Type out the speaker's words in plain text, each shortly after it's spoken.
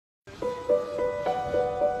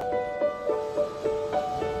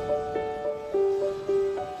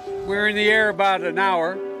in the air about an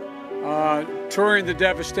hour, touring the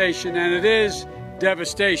devastation, and it is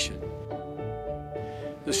devastation.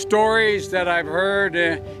 The stories that I've heard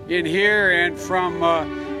in here and from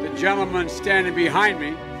the gentleman standing behind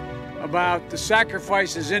me about the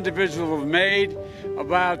sacrifices individuals have made,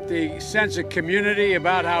 about the sense of community,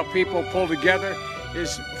 about how people pull together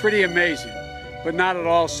is pretty amazing, but not at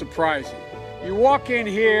all surprising. You walk in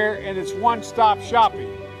here and it's one-stop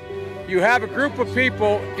shopping. You have a group of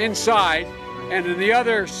people inside and in the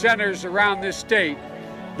other centers around this state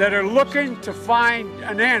that are looking to find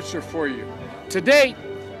an answer for you. To date,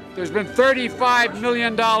 there's been $35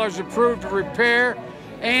 million approved for repair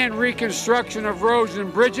and reconstruction of roads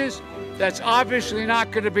and bridges. That's obviously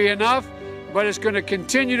not going to be enough, but it's going to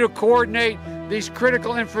continue to coordinate these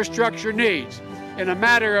critical infrastructure needs. In a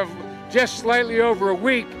matter of just slightly over a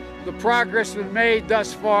week, the progress that's been made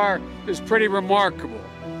thus far is pretty remarkable.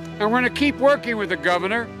 And we're going to keep working with the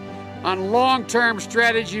governor on long-term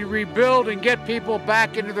strategy to rebuild and get people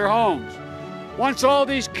back into their homes. Once all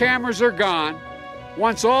these cameras are gone,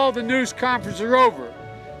 once all the news conferences are over,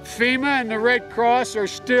 FEMA and the Red Cross are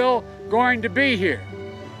still going to be here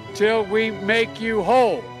till we make you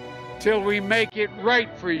whole, till we make it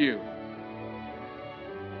right for you.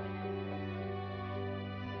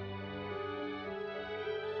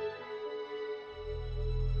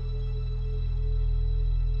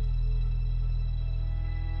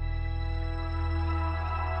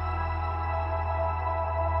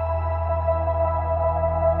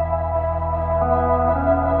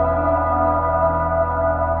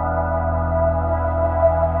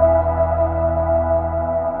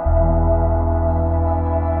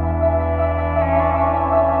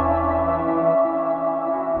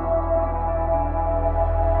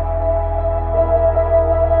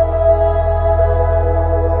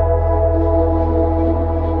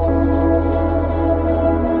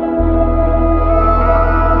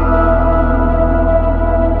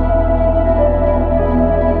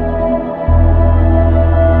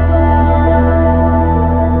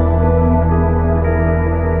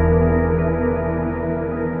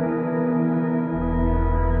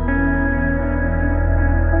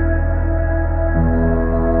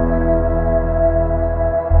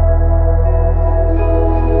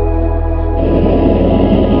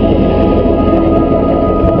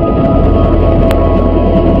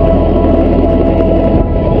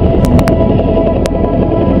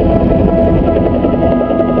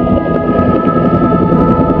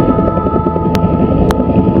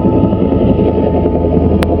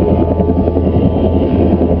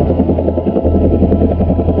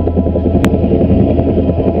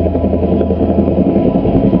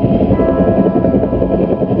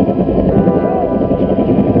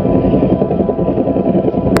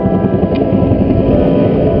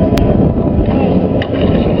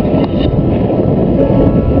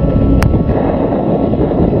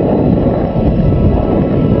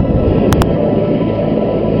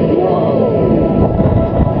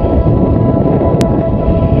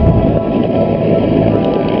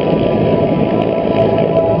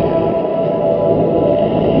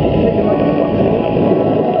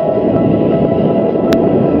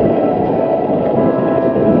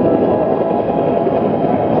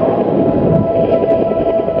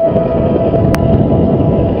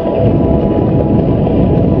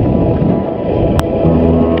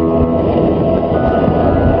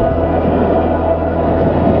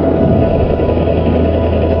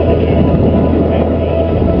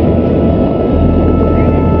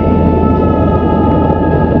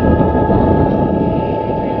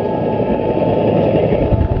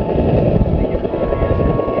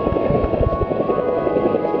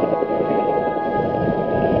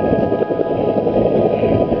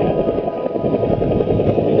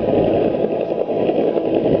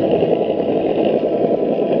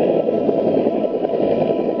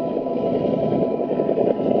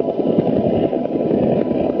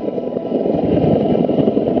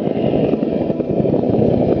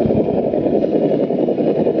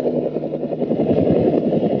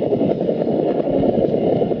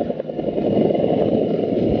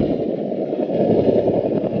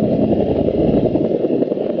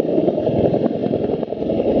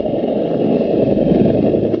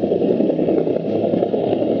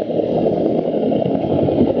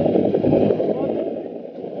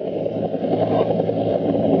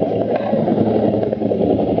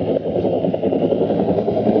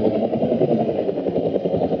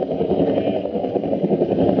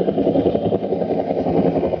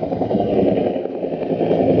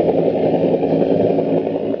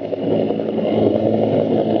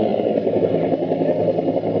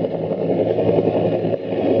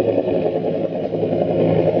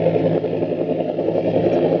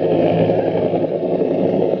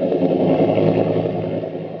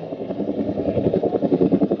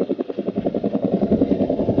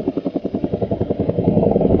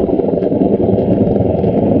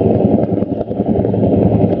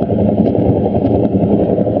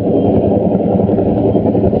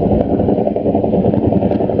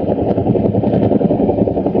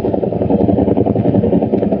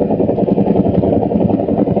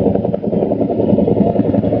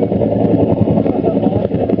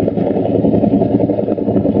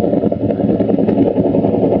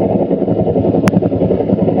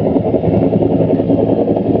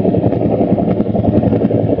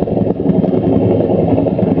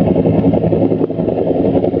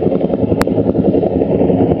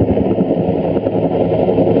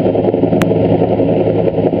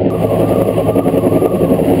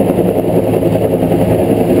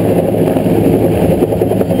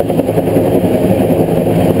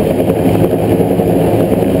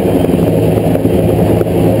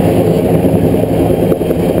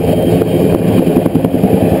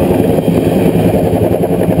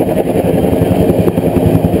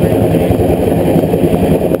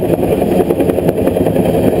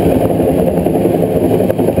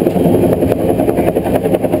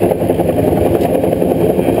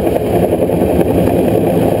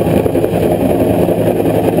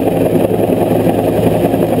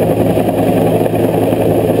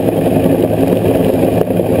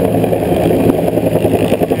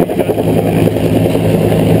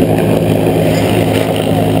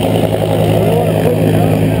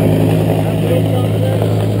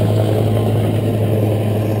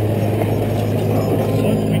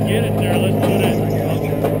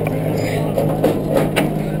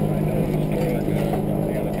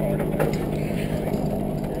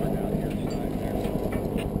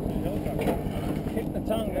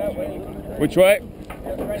 Which way?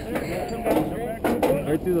 Right there. Come down straight.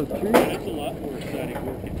 Right through those trees? That's a lot more static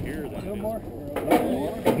working here than A little more.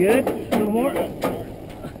 Good. A little more.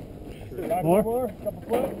 More. Couple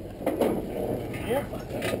foot. Yep.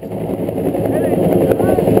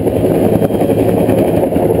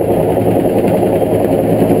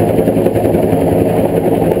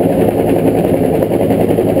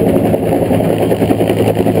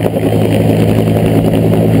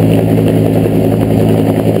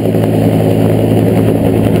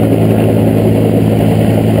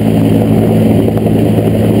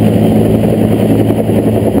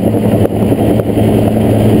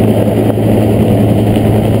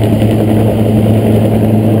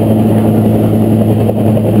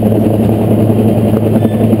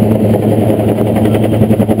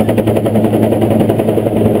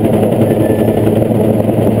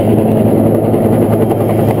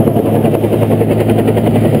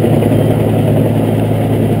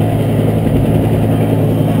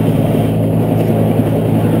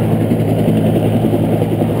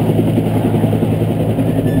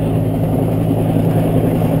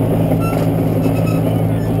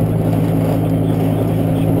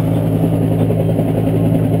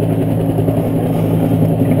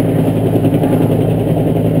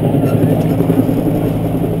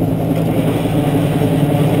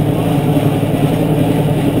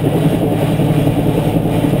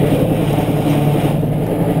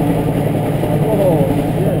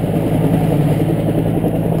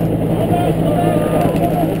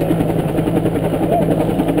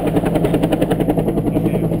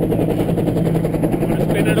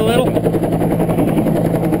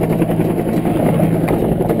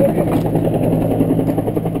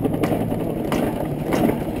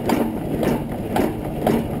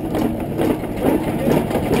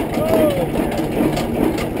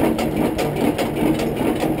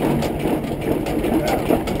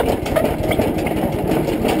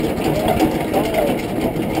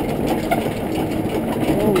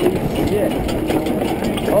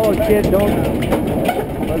 Oh, kid, don't.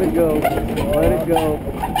 Let it go. Let it go.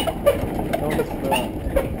 Don't stop.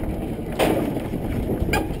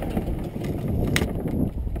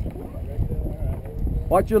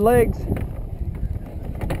 Watch your legs.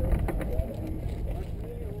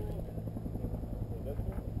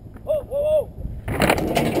 Whoa, whoa, whoa.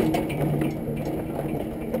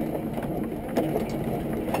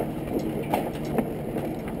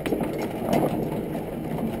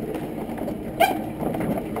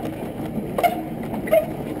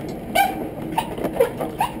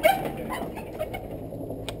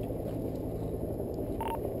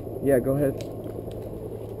 Yeah, go ahead.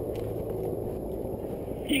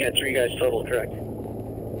 You got 3 guys total, correct?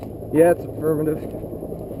 Yeah, it's affirmative.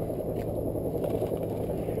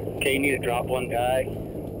 Okay, you need to drop 1 guy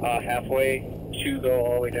halfway, 2 go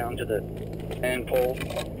all the way down to the end pole,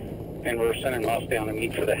 and we're sending Moss down to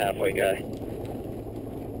meet for the halfway guy.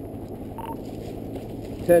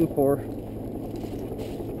 10-4.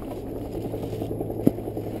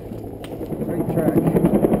 Great track.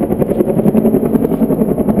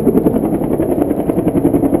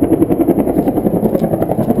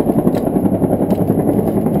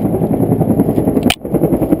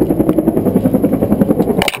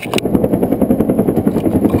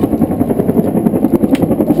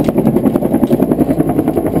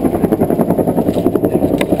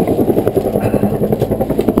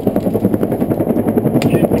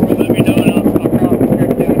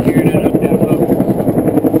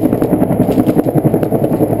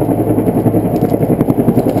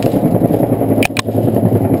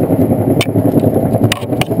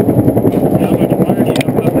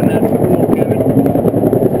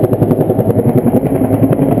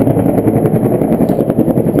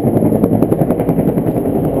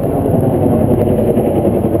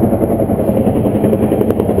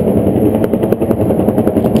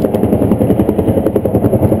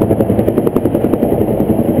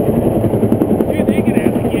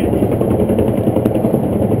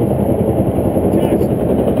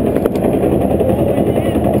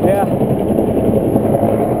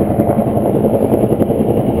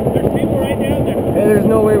 There's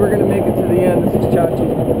no way we're going to make it to the end. This is Chachi.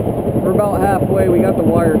 We're about halfway. We got the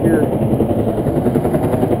wire here.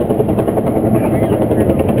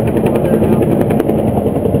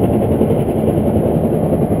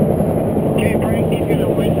 Okay, Frank, he's going to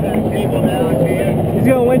winch that cable down to you. He's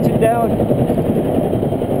going to winch it down.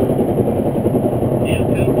 Yeah,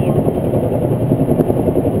 10-4.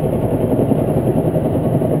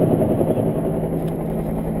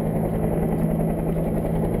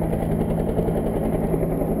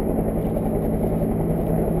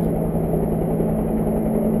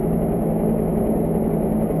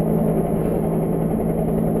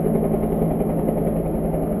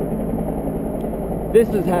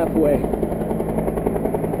 This is halfway. You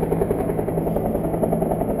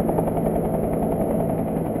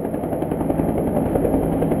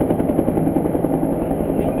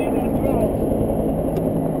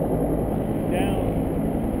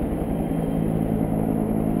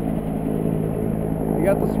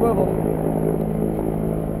got the swivel.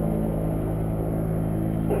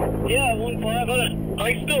 Yeah, 1.5.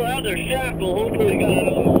 I still have their shackle. Hopefully, got it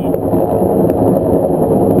on.